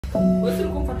Você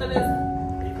não confia nessa?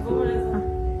 Vamos nessa.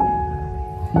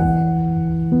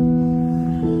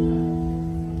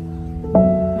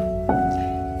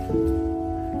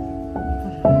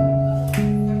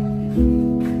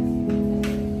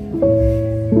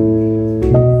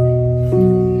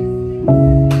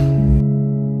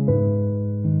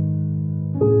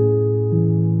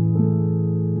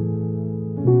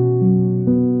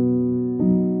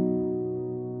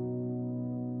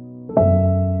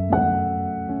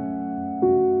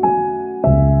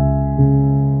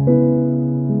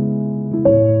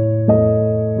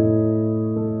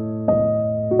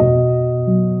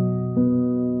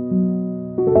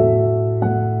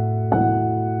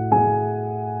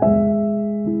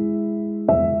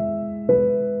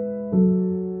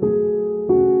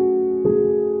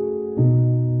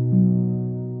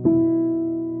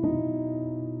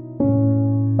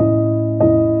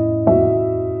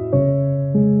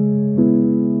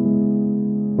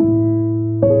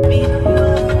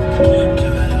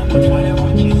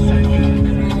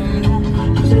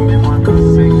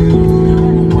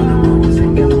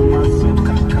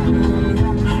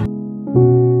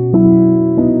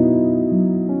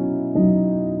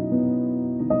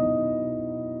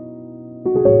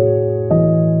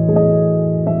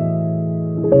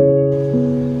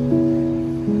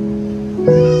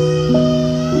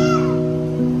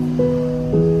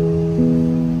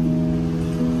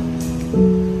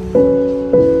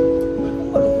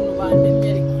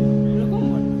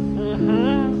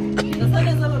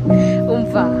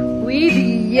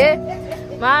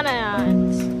 Mana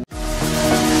yanjye.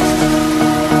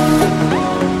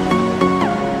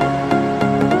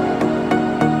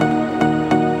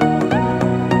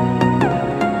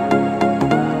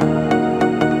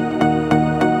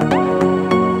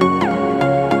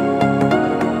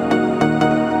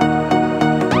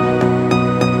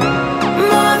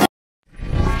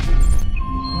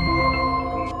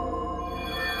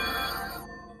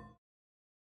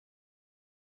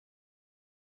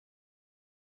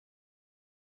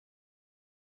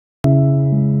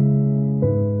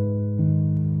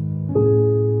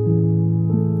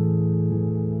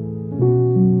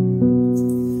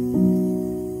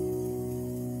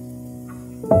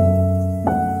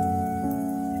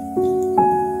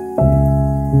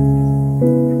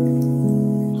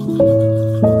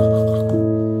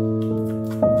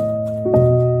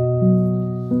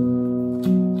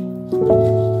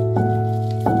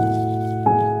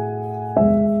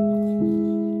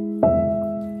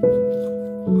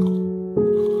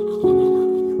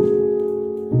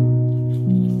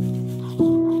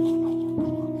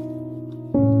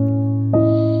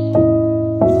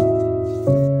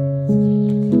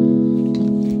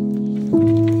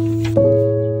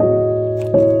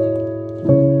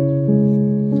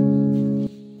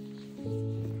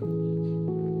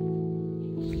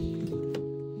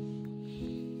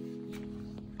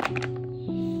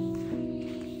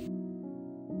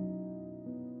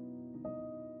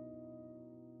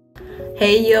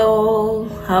 Hey yo,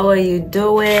 how are you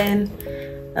doing?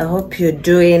 I hope you're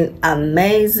doing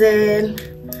amazing.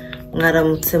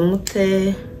 Mwaramutse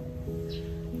mute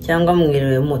cyangwa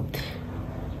mwiriwe mute.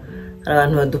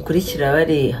 Abantu badukurikira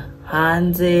bari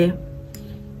hanze.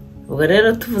 Ubwo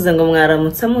rero tuvuze ngo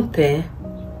mwaramutse mute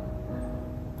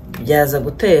byaza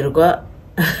guterwa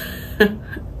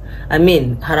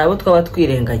hari abo twaba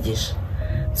twirengagije.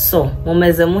 So,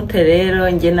 mumeze mute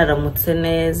rero nge naramutse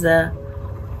neza.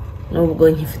 Nubwo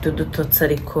nkifite udutotsi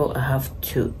ariko I have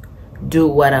to do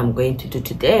what I'm going to do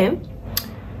today.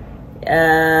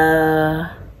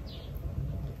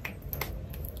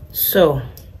 So,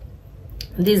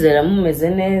 ndizera mumeze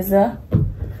neza.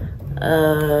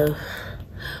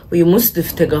 Uyu munsi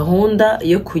dufite gahunda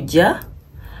yo kujya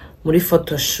muri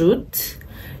photoshoot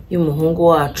y'umuhungu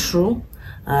wacu.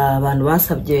 Abantu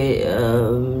basabye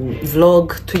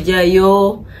vlog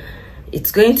tujyayo.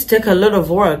 It's going to take a lot of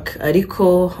work,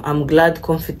 ariko I'm glad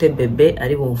ko mfite bebe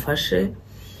ari bumfashe.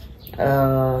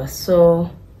 So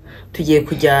tugiye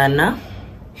kujyana,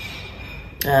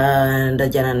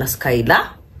 ndajyana na SKYLA.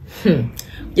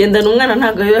 Genda n'umwana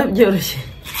ntago biba byoroshye.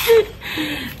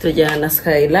 Tujyana na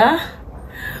SKYLA.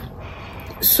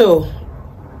 So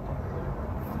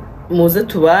muze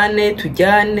tubane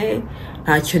tujyane,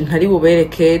 ntacyo ntari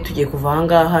bubereke. Tugiye kuva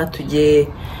ahangaha tugiye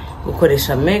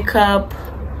gukoresha makeup.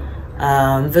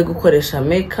 Mve gukoresha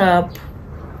makeup.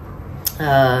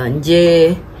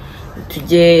 Nje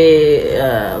tujye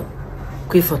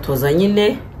kwifotoza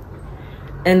nyine,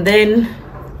 and then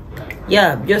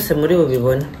byose muri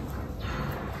bubibone.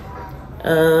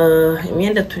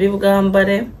 Imyenda turi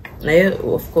bwambare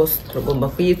nayo of course tugomba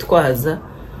kuyitwaza,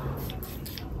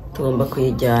 tugomba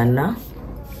kuyijyana.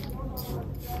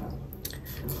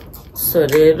 so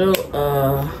rero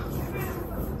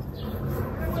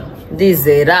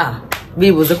ndizera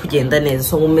bibuze kugenda neza.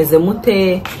 So mumeze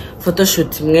mute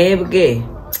photoshoot mwebwe?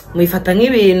 Mwifata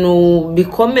nk'ibintu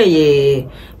bikomeye,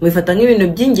 mwifata nk'ibintu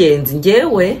by'ingenzi?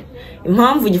 Ngewe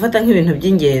impamvu ngifata nk'ibintu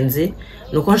by'ingenzi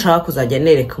nuko nshaka kuzajya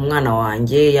nereka umwana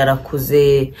wanjye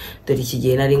yarakuze, dore iki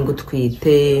gihe nari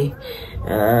ngutwite,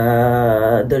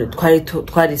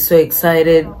 twari so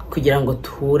excited kugira ngo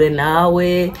tuhure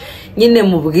nawe, nyine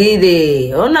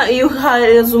mubwire. Ona iyo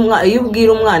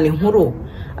ubwira umwana inkuru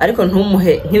ariko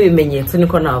ntumuhe nk'ibimenyetso,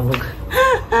 niko navuga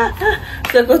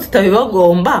ko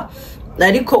tutabibagomba,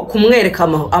 ariko kumwereka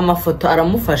amafoto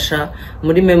aramufasha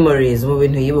muri memories, mu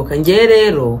bintu yibuka. Ngiye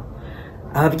rero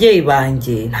ababyeyi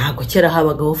banjye ntabwo kera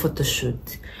habagaho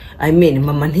photoshoot. I mean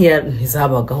mama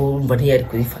ntizabagaho, umva ntiyari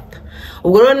kubifata.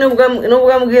 Ubwo rero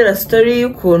nubwo ambwira story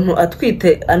y'ukuntu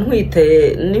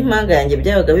antwite n'impanga yanjye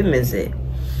byabaga bimeze,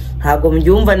 ntabwo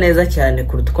mbyumva neza cyane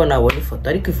kuruta uko nabona ifoto.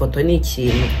 Ariko ifoto ni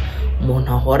ikintu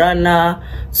umuntu ahorana.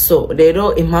 So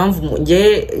rero impamvu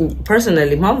nge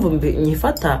personally impamvu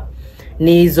nyifata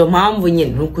ni izo mpamvu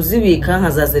nyine, nukuzibika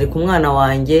nkazazereka umwana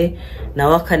wanjye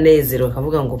nawe akanezero,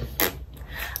 akavuga ngo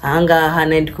ahangaha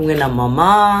ndi kumwe na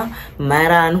mama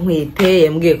yarantwite,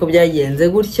 yambwiye ko byagenze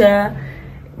gutya.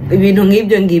 Ibintu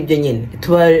nk'ibyo nyine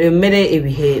tubemere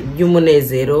ibihe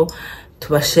by'umunezero,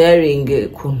 tuba sharing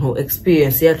kuntu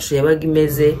experience yacu yabaga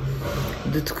imeze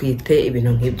dutwite,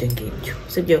 ibintu nk'ibyo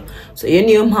sibyo. So iyo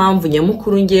niyo mpamvu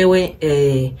nyamukuru ngewe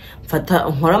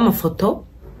nkora amafoto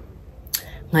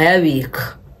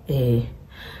nkayabika.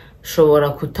 Shobora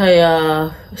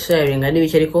kutaya sharing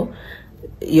n'ibiki, ariko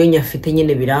iyo nyafite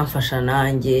nyine biramfasha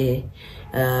nanjye.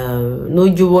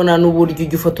 Nujya ubona n'uburyo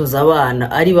ujya ufotoza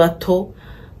abana ari bato,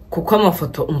 kuko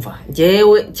amafoto umva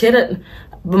ngewe kera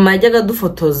bamajyaga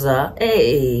dufotoza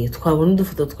twabona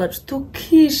udufoto twacu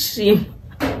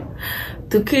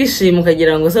tukishima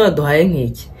ukagira ngo se baduhaye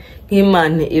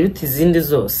nk'Imana iruta izindi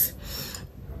zose.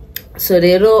 So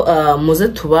rero muze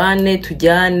tubane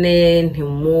tujyane,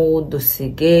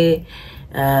 ntimudusige.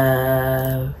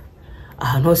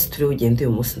 Ahantu hose turi bugende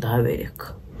uyu munsi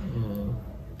ndahabereka.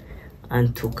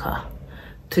 Antuka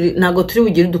ntago turi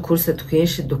bugire udukurse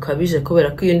twinshi dukabije,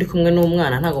 kubera ko iyo ndi kumwe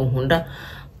n'umwana ntago nkunda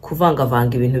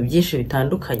kuvangavanga ibintu byinshi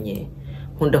bitandukanye.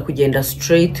 Nkunda kugenda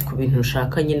straight ku bintu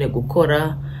nshaka nyine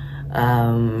gukora.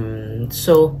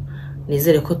 So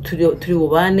nizere ko turi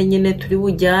bubane nyine, turi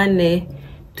bujyane,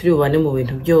 turi bubane mu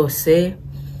bintu byose,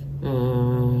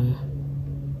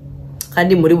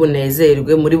 kandi muri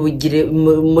bunezerwe,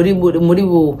 muri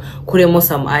bukuremo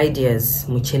some ideas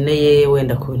mukeneye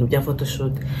wenda ku bintu bya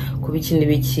photoshoot, kubiki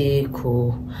n'ibiki,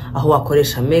 aho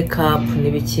wakoresha makeup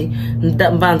n'ibiki.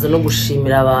 Mbanza no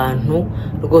gushimira abantu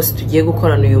rwose tugiye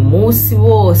gukorana uyu munsi,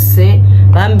 bose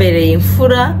bambereye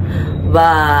imfura.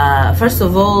 First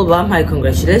of all bampaye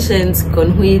congratulations ko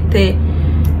ntwite,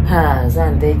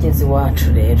 za ndege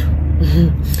ziwacu rero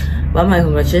bampaye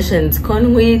congratulations ko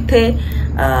ntwite.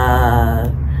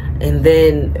 And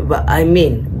then I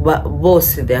mean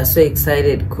both they are so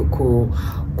excited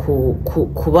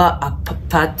kuba a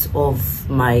part of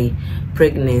my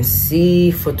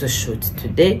pregnancy photo shoot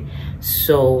today.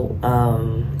 So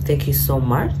thank you so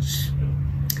much.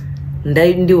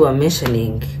 Ndi wa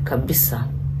mentioning kabisa,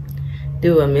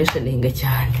 ndiwa mentioning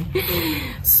cyane.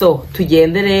 So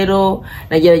tugende rero,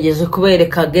 nagerageje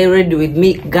kubereka get ready with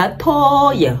me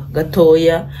gatoya.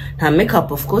 Nta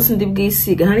makeup of course ndi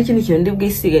bwisiga, nta n'ikindi kintu ndi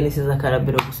bwisiga, nisiza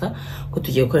karabero gusa ko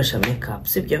tugiye gukoresha makeup,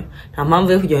 sibyo? Nta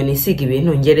mpamvu yo kujya nisiga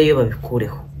ibintu ngereyo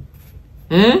babikureho.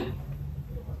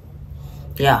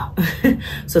 Yeah.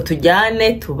 So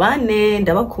tujyane tubane,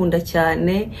 ndabakunda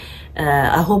cyane.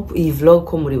 I hope iyi vlog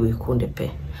ko muri buyikunde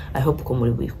pe. I hope ko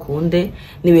muri buyikunde.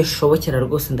 Nibishobokera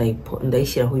rwose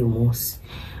ndayishyiraho uyu munsi,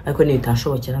 ariko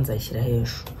nibitashobokera nzayishyira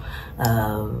hejuru.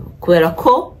 Kubera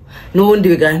ko n'ubundi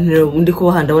biganiro ndi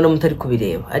kubaha ndabona mutari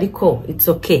kubireba, ariko it's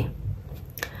okay.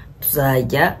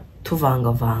 Tuzajya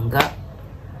tuvangavanga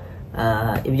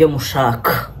ibyo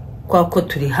mushaka, kwa ko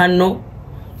turi hano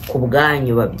ku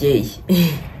bwanyu babyeyi.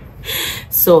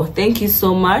 So thank you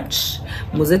so much.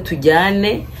 Muze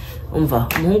tujyane. Umva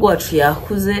umuhungu wacu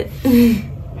yakuze.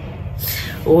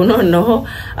 Ubu noneho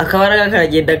akabaraga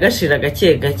karagenda gashira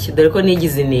gake gake, dore ko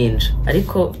nigize ninja,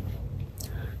 ariko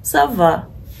sava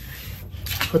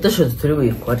photoshoot turi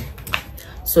buyikore.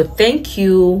 So thank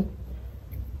you.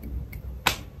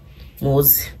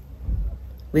 Muze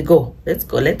we go, let's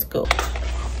go.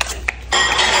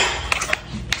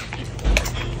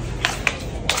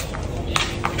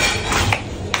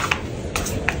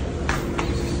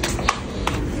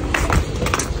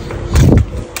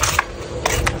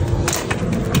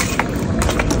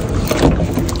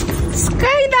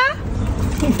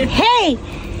 Hey,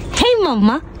 hey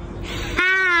mama.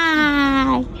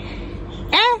 Hi.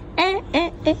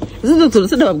 Zino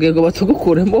turutse ndababwiye ngo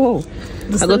batugukuremo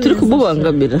ago turi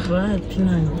kumubangamira.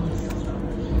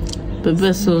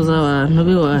 Bebe soza abantu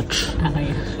biwacu.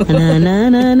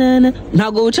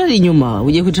 Ntago wicara inyuma,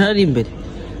 ugiye kwicara ari imbere.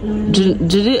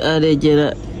 Jiri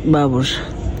aregera babuja.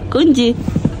 Kungi.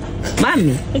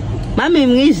 Mami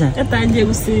mwiza. Yatangiye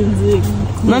gusinzira.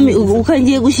 Mami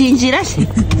ukangiye gushinjira se?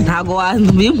 Ntago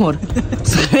wandubinkora.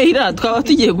 SKYLA twaba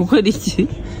tugiye gukora iki?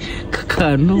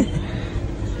 Kakano.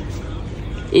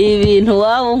 Ibintu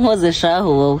waba unkoze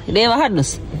shaho wowe. Reba hano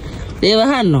se. Reba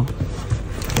hano.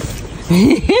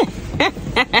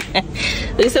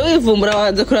 Ese wivumbura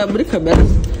wahanze kuraba muri kamera.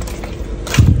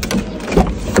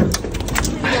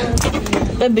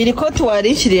 Baby rikoti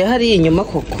warishiriye hari inyuma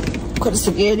koko. Ko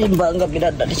risigaye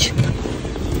rimbangamira ndaryo.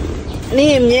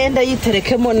 Ni imyenda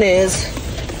yiterekemo neza.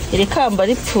 Iri kamba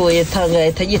ripfuye tangaye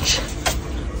itagica.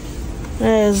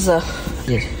 Neza.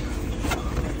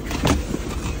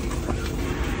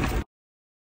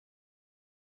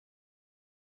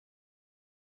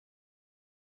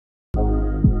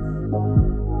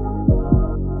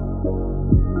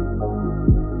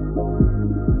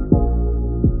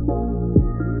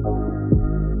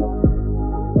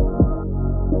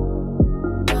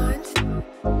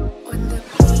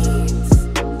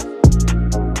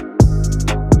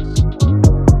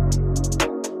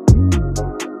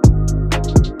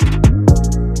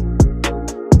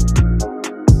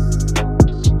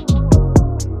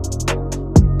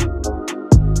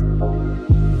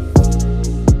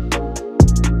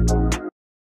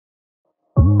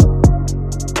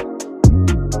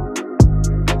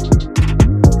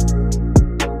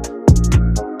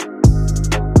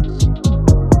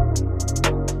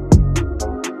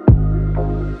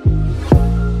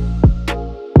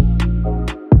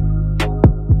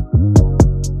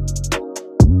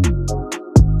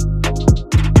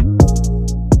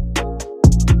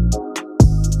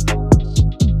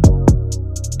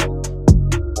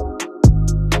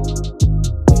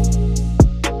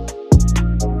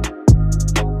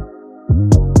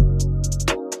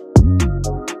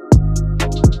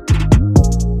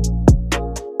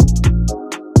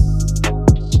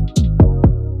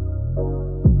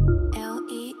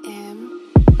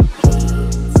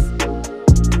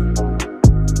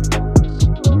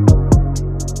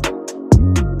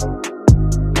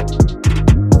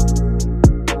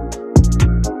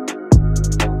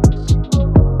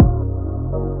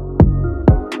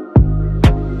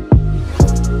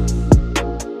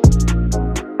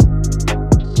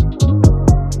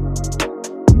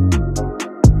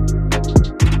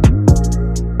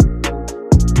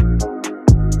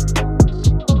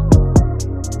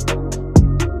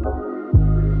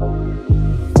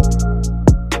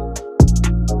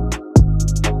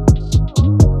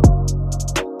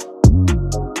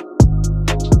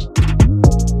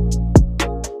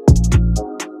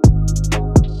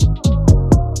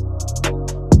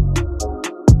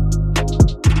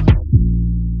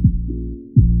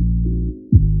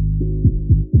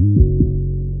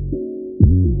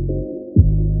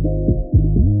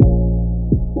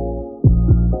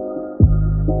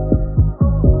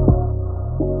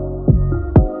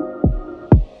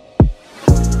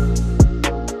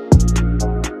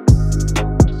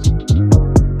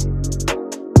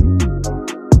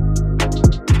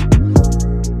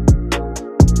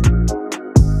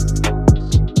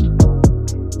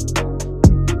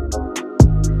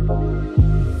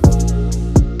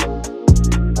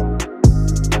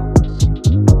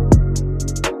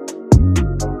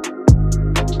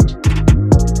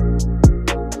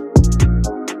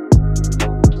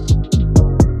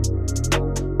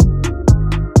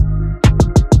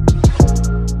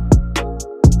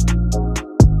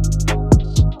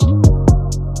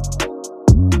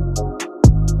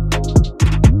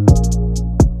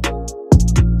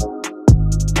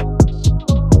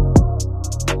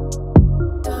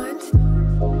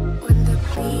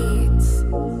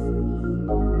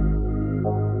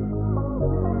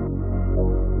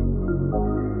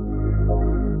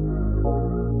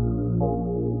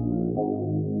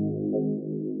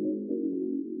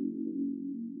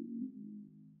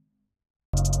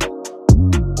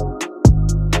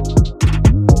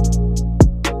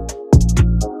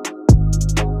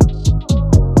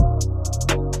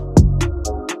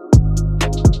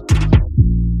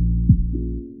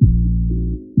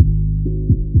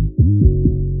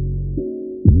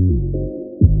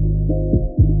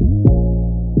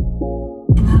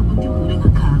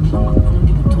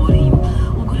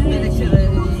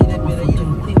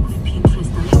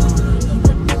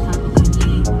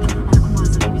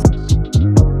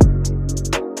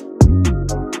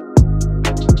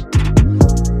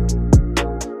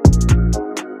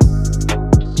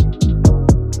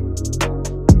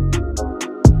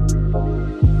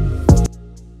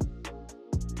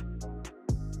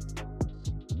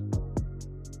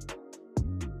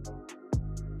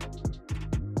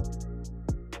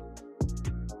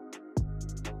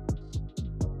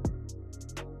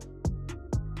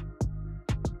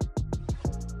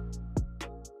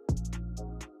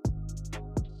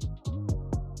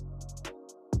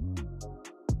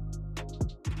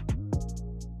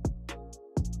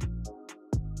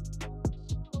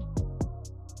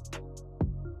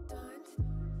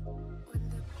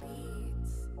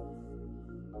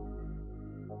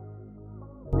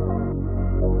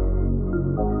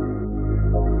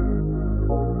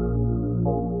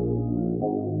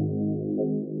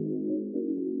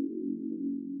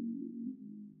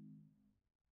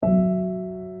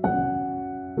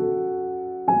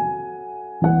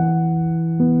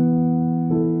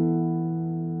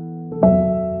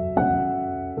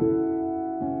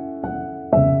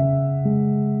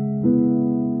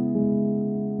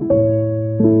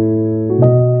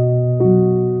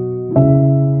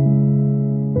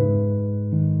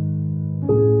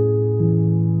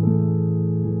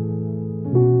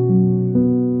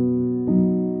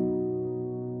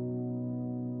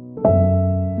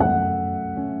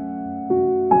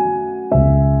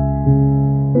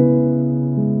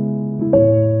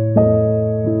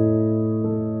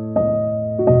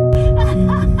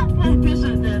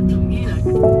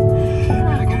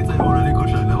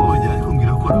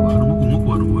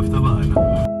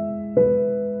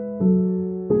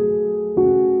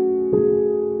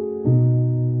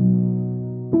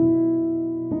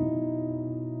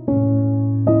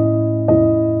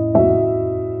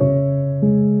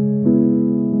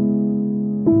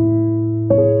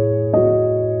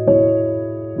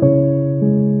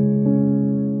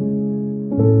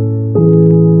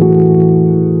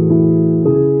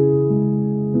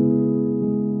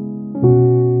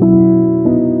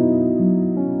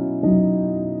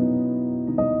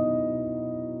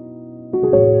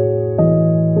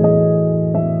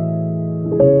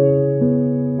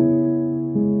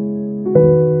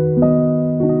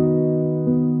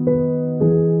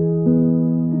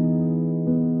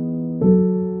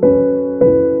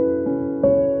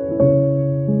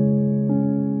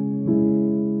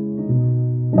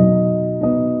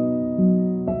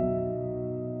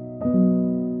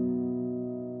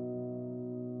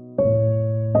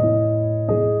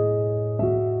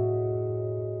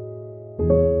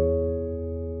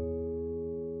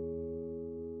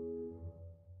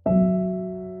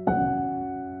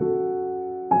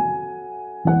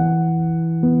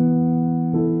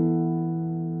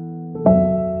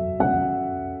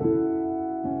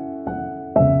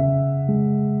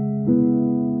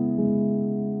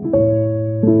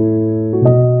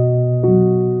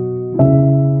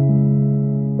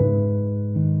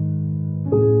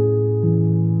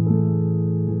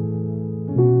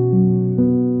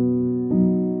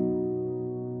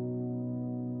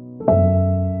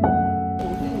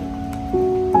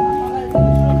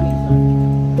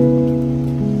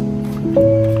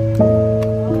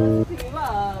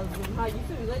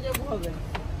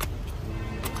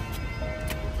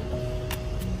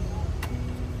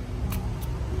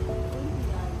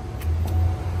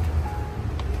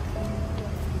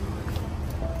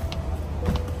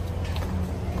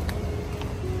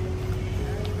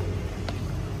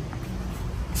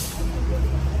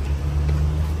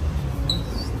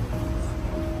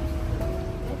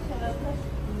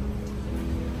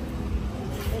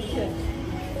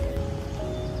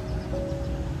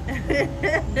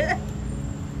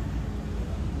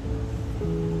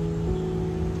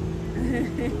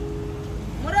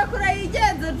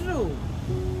 Drew.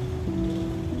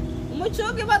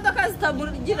 Umucunga imodoka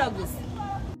zitamugira gusa.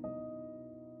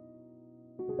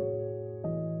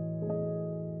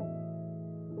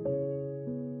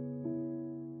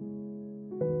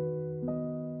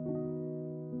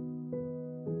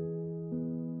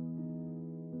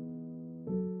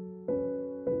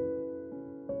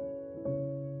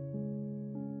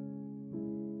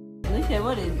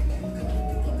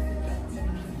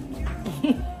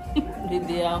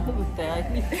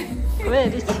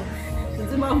 kubera iki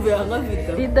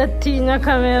ridatinya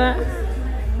kamera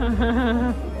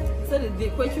Saridi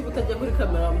ko cyo utajya kuri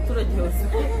kamera umuturage hose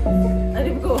ari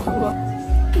bwoba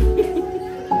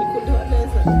bikuduha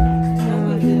neza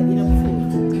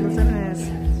muza neza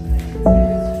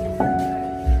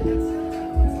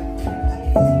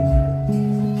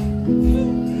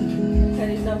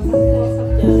karina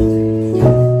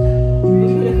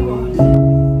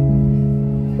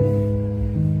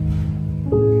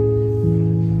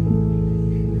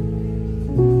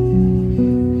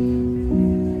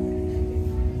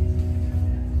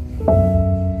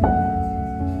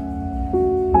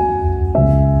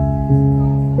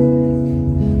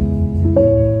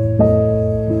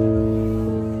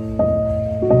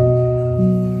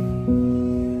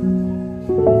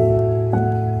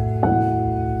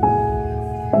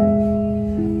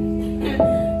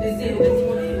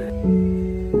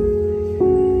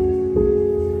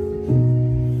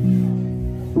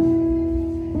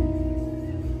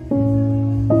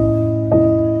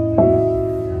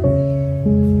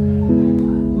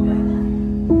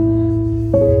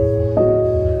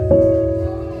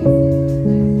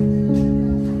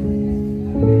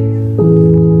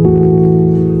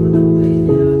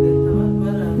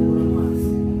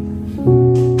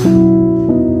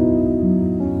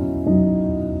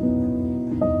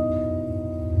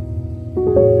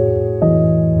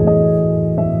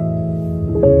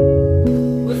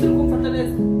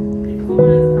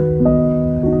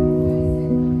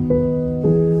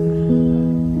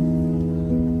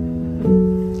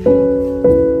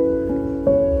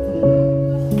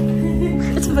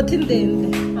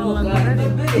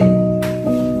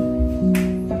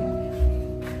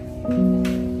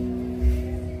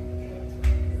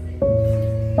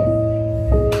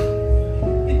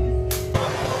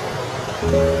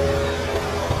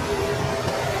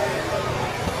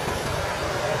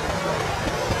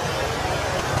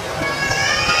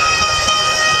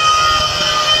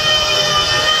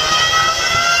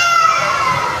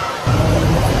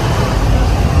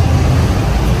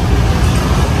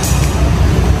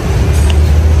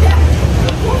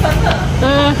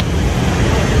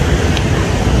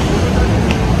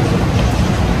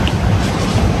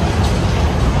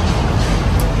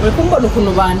Urikumubona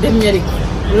ukuntu bandemye ariko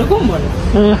urikumubona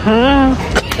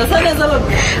asa neza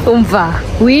umva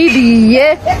wiriye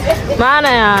mana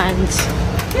yanjye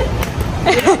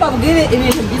babwire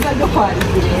ibintu byiza byo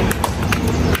kwarigire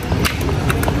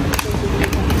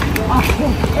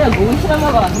yego wishyiramo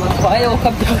abantu batwaye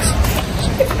ukabyose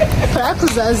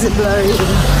tuzaziburarira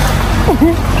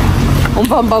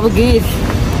umva mbabwire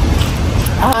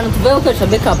ahantu tuvuye gukoresha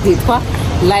makeup hitwa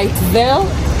light veil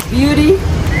beauty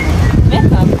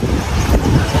makeup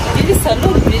iri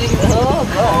salon biri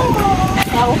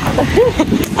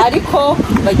ariko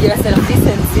bagira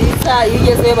serivisi nziza iyo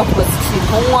ugezeyo bakubaza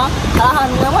ikintu unywa hari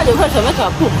ahantu mwe mwagiye gukoresha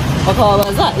makeup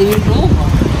bakababaza ibintu unywa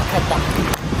bakata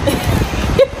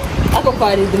ako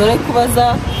kwaridi bari kubaza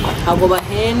ntabwo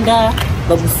bahenda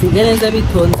bagusiga neza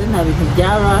bitonze nta bintu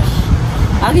bya rush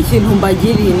ariko ikintu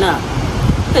mbagiriye inama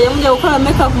utajya mujya gukora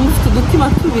makeup mufite udutima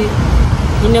tubi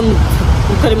nyine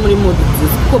utari muri mudi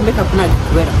nziza kuko makeup ntabwo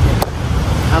ikubera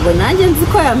ntabwo nanjye nzi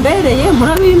ko yambereye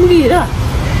murabimbwira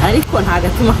ariko nta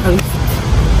gatima kabifite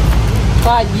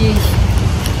twagiye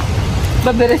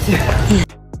baberekera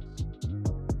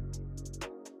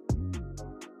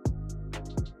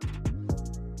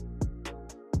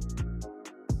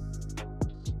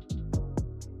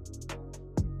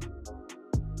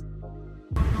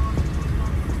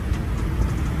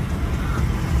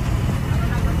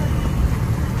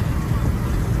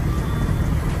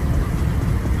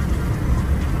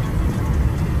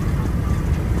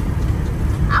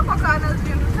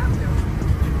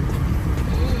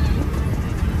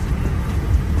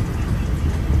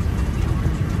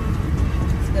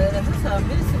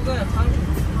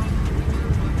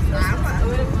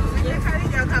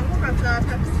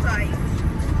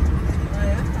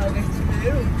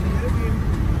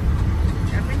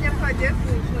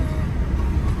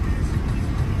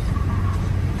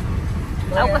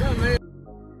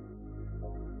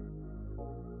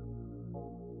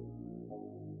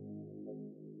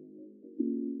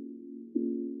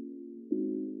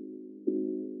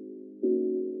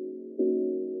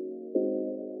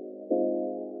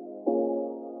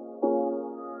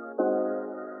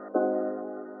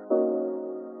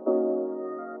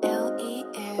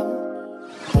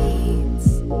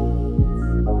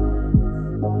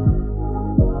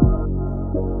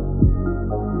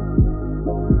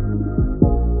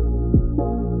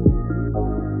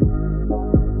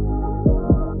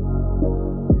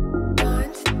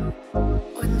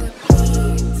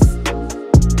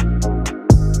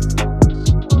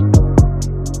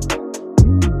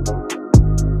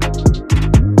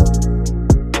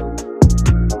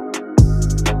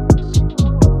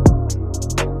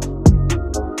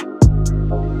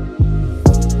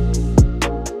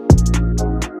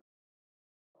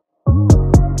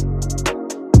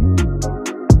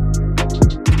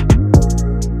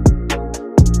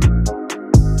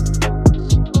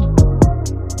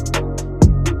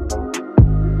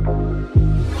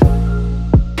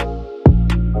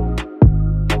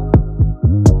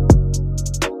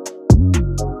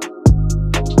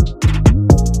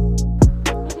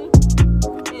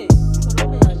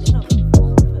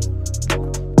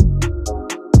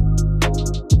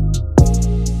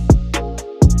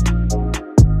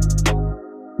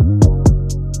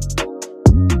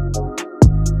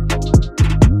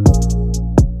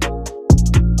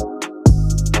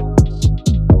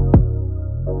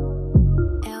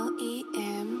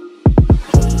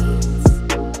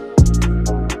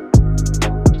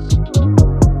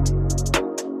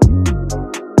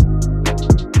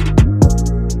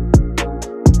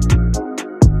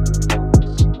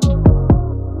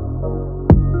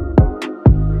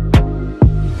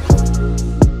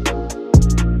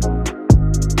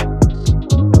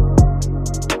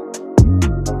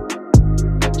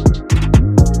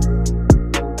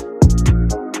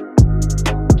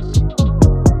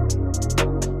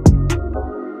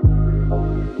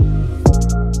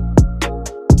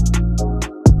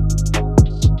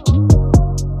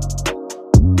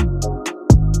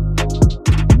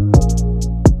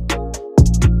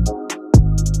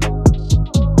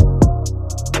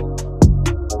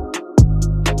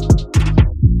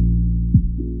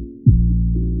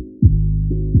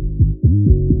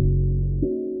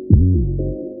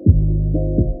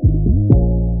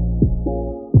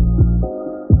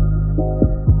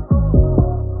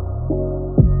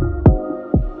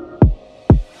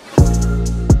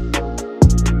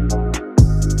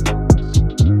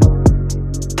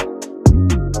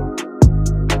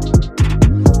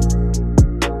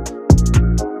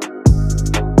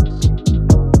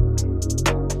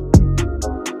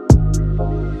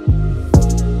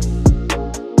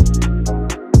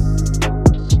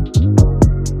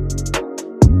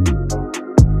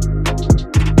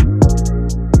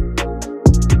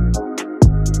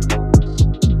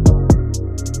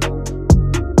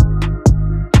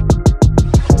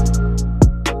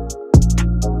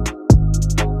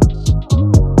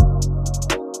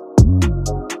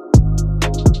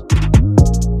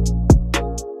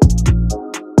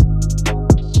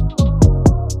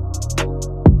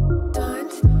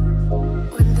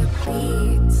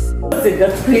rwose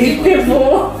gatwite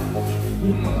vuba.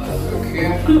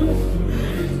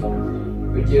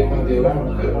 Ugiye kundeba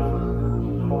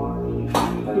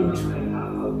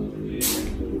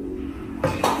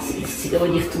ikigabo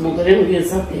gifite umugore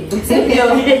mwiza pe.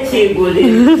 Kijya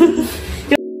kigurira.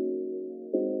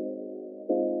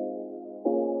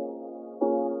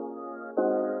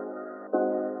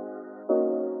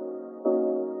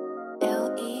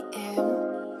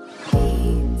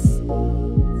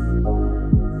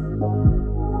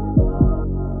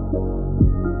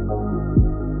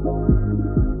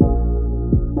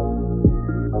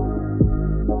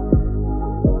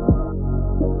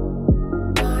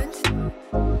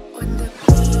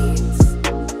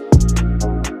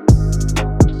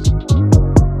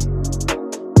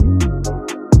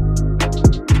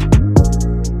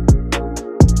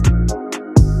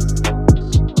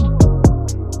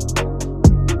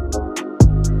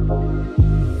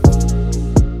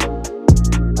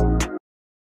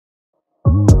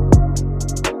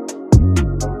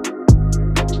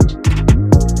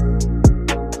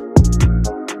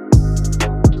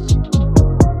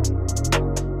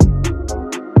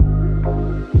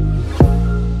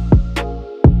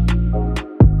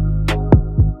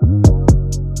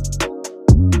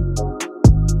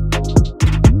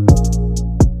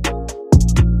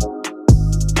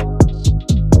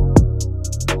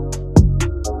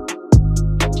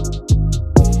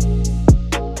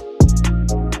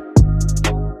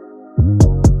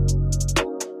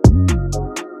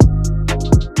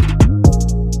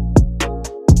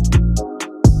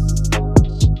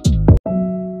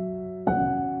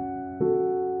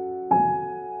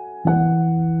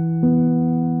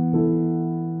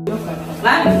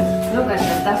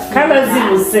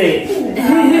 Kanazibuze.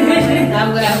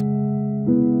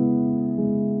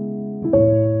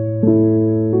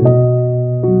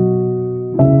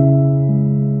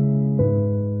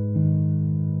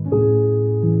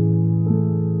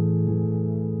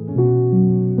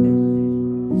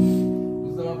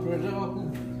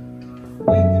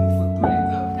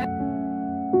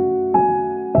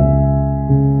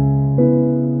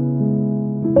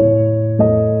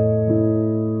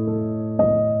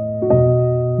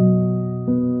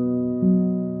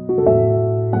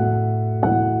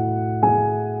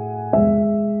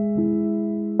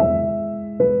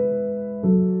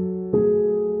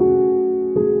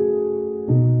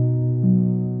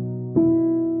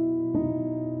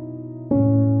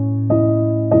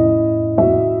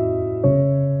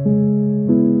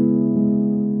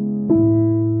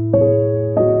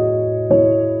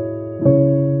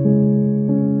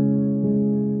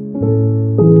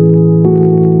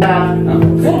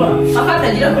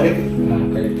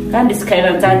 Kandi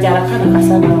SKYLA nzajyana akana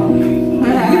gasa nawe.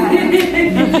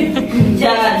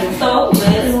 Cyane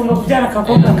umuntu kubyara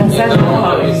akakobwa gasa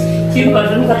nawe.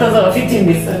 Kibazo nuko atazaba afite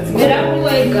imisatsi.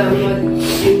 Birakwegama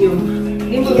inyuma.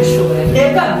 Nimba bishobora.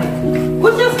 Reka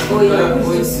gutyo Oya,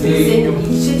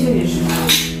 igice cyo hejuru.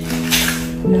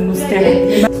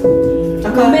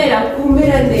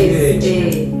 Kumera neza.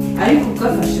 Ariko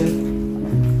ugafasha.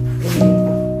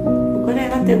 uko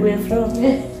rero nateguye frome.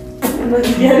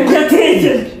 Byari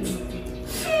byategereje.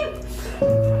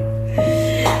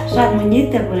 Shaka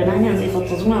munyitegure nanjye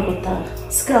nzifotoza umwaka utaha.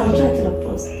 SKYLA mushakira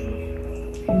pose.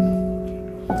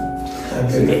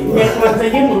 Reka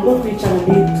nzajye mu rugo kwicara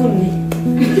bitumye.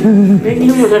 Mbega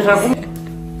iyo umuntu ashaka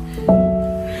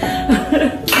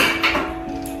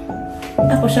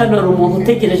ako shadora umuntu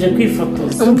utegereje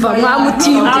kwifotoza. Umva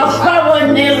mwamutindiye.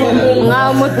 Akabonera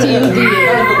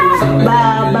Mwamutindiye.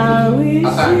 baba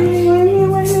wishimye.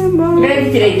 Mbega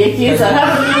ikirenge cyiza.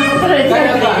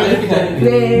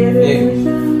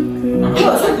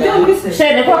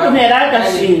 Shene ko kuntera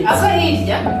agashinga. Asa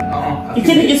hirya.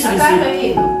 Iki ni igisubizo. Akana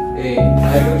hino.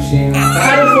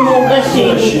 Hari ukuntu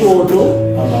ugashinga ukuntu.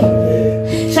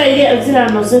 Shayiri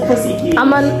aziranoze ko zigiye.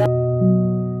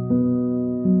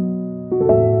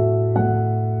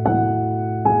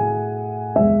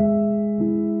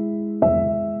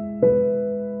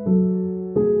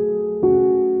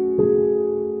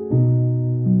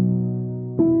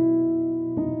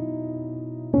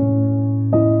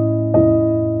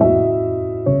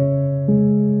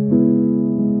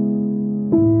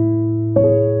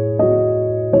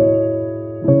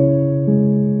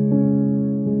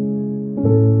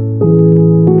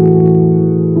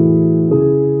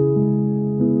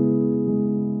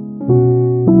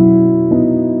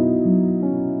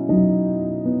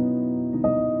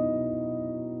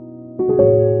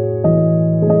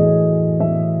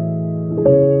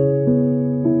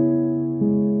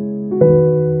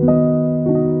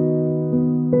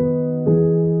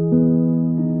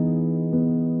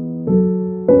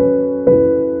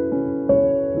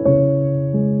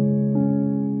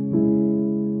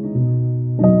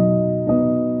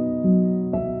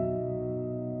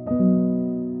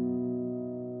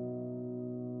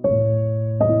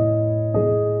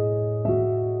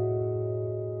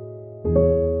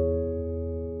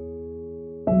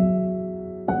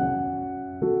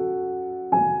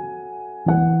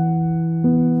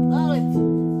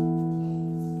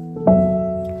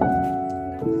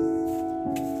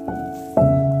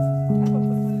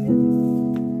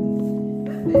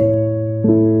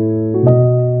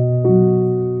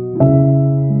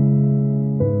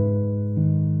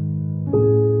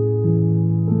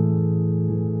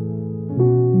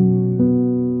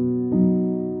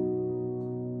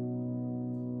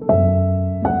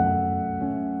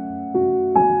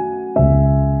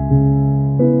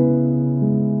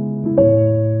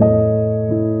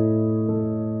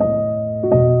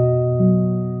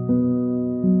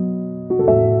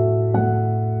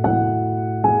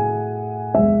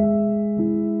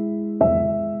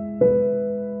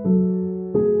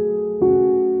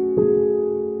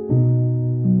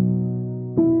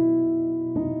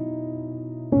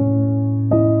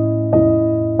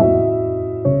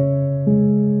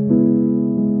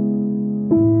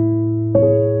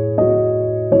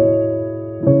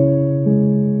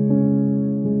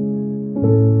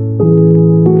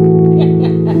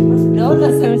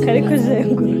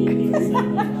 kuzenguruka.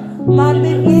 mama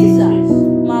mwiza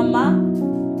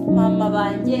mama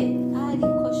banjye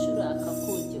ariko shuraka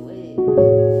kuge we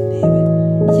rebe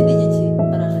iki ni iki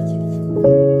araje kiriki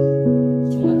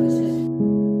kimwakashe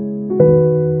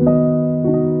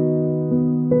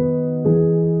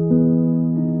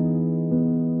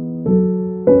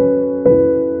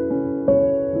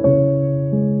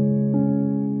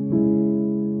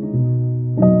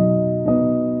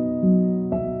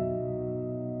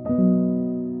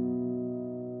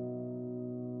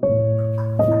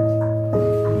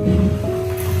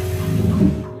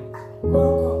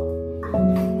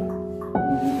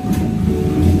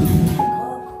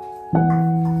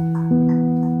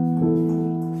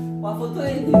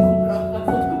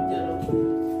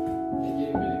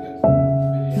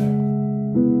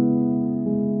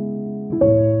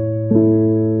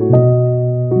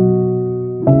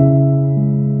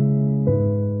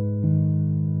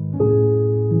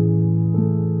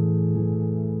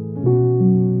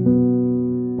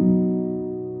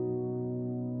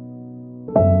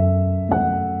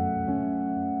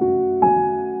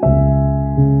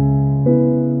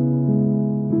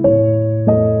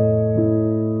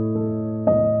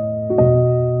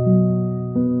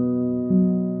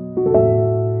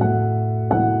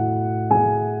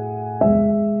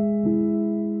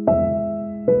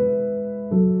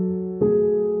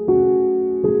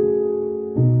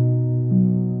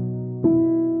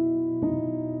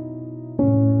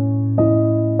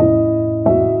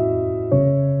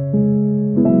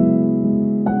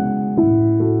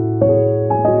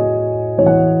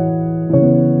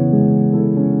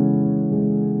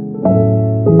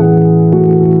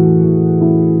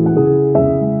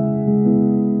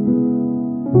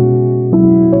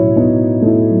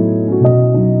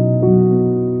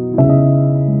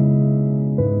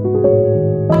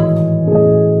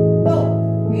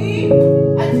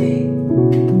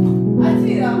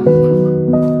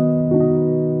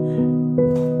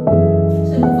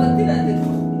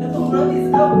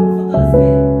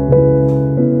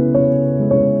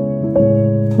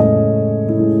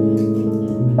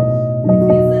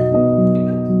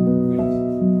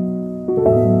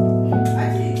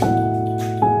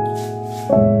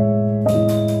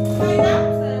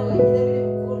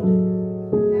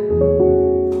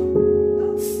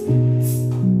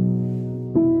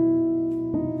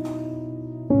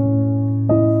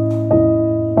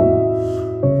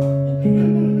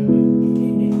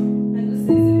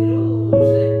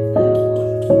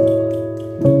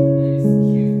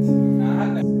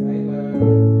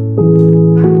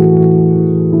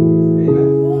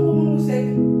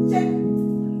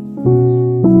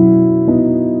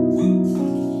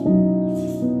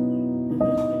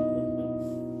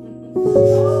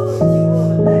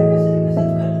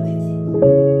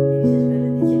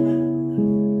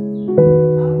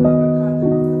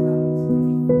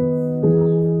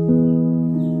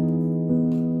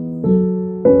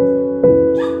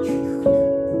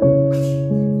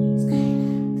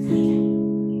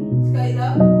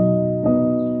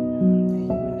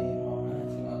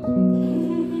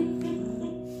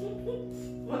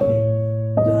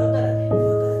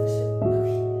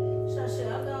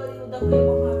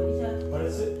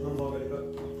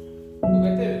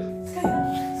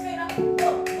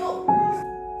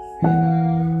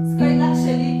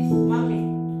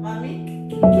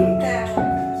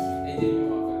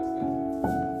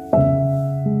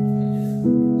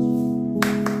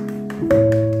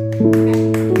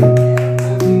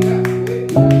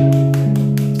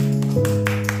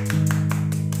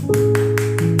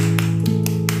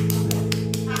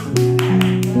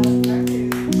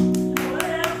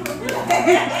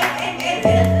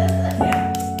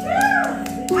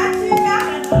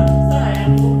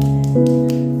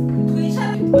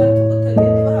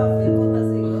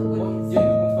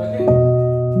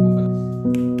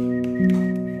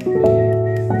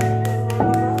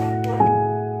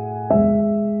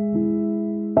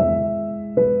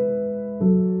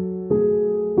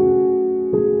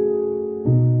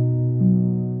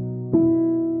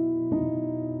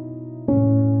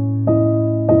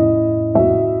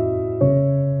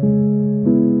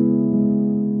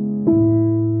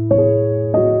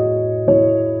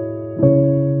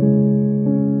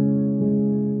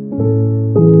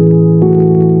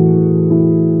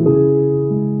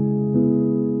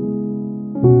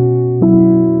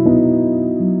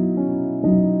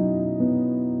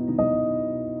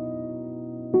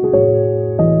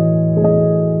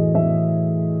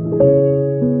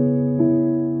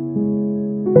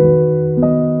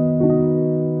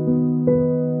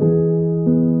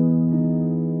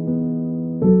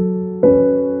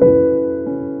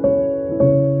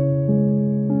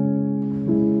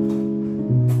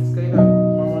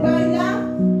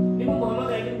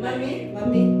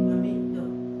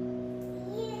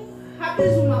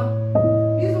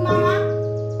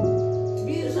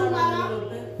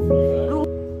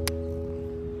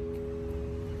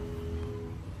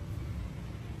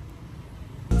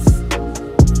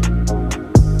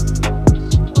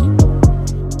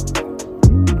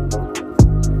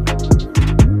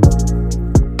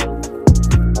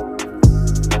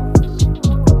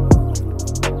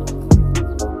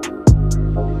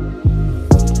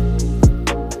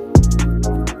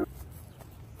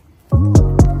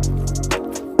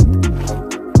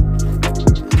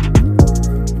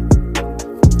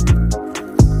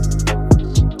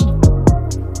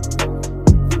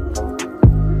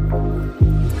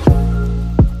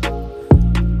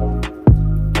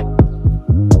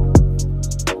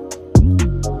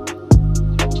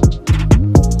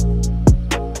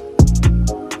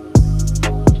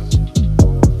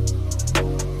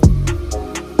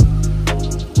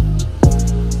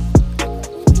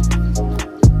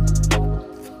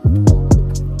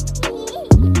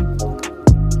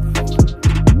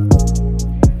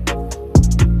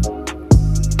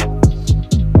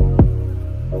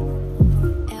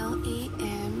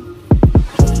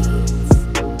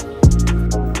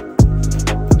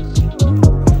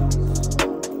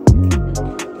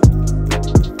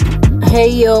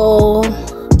Heyo,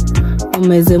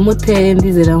 mumeze mute?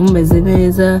 Ndizera mumeze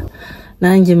neza,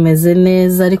 nanjye meze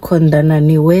neza ariko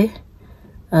ndananiwe,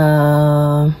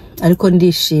 ariko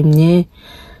ndishimye.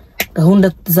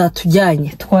 Gahunda zatujyanye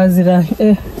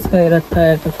twazirangije, SKYLA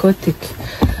kakotike.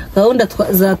 Gahunda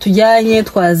zatujyanye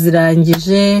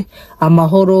twazirangije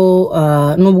amahoro,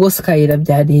 nubwo SKYLA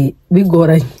byari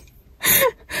bigoranye.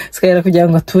 SKYLA kugira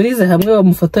ngo aturize hamwe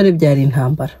bamufotore byari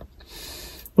intambara.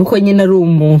 Nuko nyine ari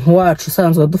umuntu wacu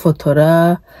usanzwe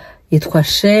adufotora, yitwa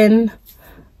Shane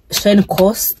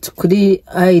Cost kuri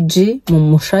IG,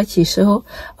 mumushakisheho,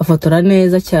 afotora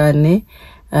neza cyane.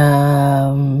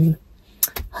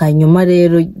 Hanyuma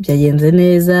rero byagenze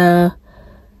neza,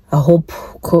 hope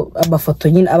ko amafoto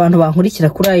nyine abantu bankurikira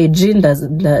kuri IG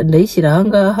ndayishyira aha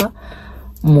ngaha,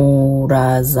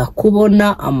 muraza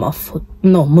kubona amafoto,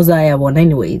 no muzayabona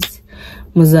anyways,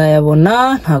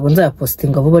 muzayabona, ntago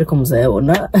nzayapostinga vuba ariko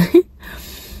muzayabona.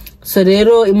 So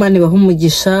rero Imana ibaha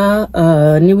umugisha.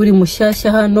 Niba uri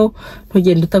mushyashya hano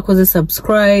ntugende utakoze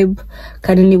subscribe,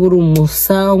 kandi niba uri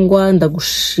umusangwa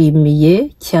ndagushimiye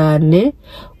cyane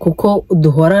kuko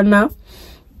duhorana.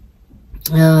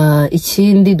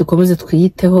 Ikindi dukomeze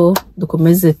twiyiteho,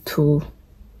 dukomeze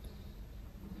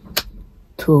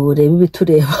turebe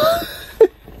ibitureba.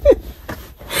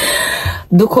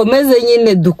 Dukomeze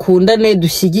nyine dukundane,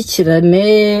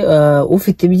 dushyigikirane,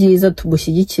 ufite ibyiza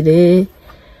tugushyigikire.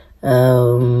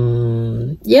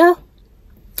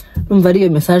 Numva ariyo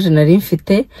message nari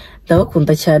mfite.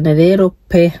 Ndabakunda cyane rero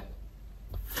pe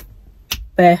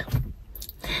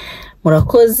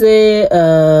murakoze.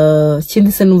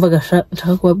 Ikindi se numva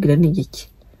nshaka kubabwira ni igiki.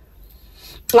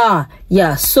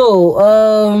 So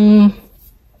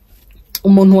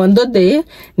umuntu wandodeye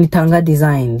ni Tanga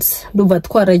Designs. Ndumva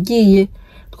twarajyanye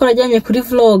kuri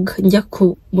vlog njya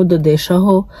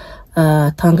kumudodeshaho.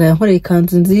 Tanga yankoreye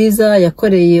ikanzu nziza,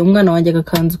 yakoreye umwana wanjye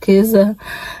agakanzu keza.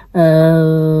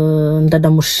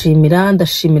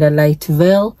 Ndashimira Light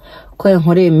Veil ko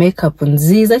yankoreye makeup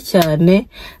nziza cyane.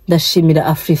 Ndashimira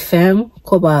Afrifame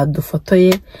ko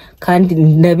badufotoye, kandi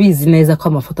ndabizi neza ko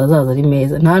amafoto azaza ari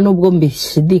meza, nta nubwo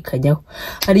mbishidikanyaho.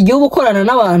 Hari igihe ukorana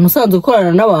n'abantu, usanzwe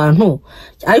ukorana n'abantu,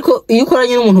 ariko iyo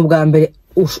ukoranye n'umuntu bwa mbere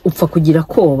upfa kugira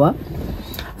koba,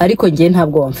 ariko ngiye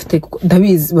ntabwo bamfite,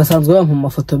 ndabizi basanzwe bampa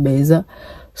amafoto meza.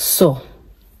 So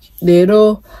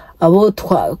rero abo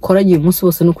twakoranye uyu munsi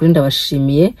bose n'ukuri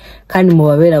ndabashimiye, kandi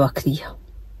mubabera abakiriya.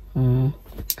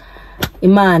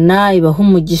 Imana ibaha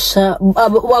umugisha.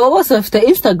 Abo bose bafite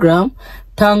Instagram,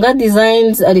 Tanga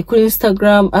Designs ari kuri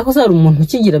Instagram, ariko hari umuntu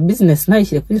ukigira business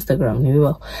ntayishyire kuri Instagram,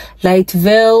 ntibibaho. Light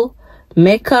Veil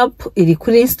Makeup iri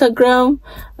kuri Instagram,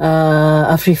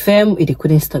 Afrifame iri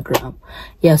kuri Instagram.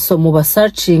 So muba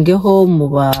searchingeho,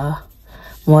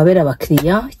 mubabera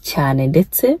abakiriya cyane,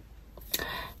 ndetse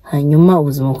hanyuma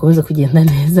ubuzima bukomeza kugenda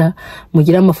neza,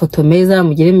 mugire amafoto meza,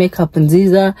 mugire makeup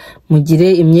nziza,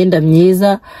 mugire imyenda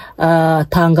myiza.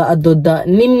 Tanga adoda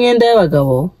n'imyenda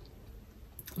y'abagabo.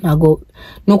 Nago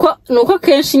nuko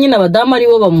kenshi nyine abadamu ari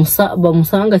bo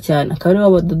bamusanga cyane, akaba ari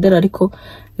bo badodera, ariko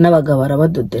n'abagabo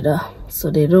arabadodera. So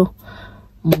rero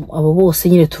abo bose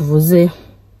nyine tuvuze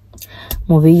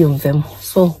mubiyumvemo.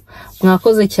 So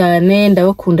mwakoze cyane,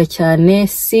 ndabakunda cyane.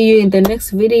 See you in the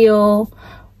next video.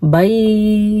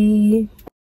 Bye.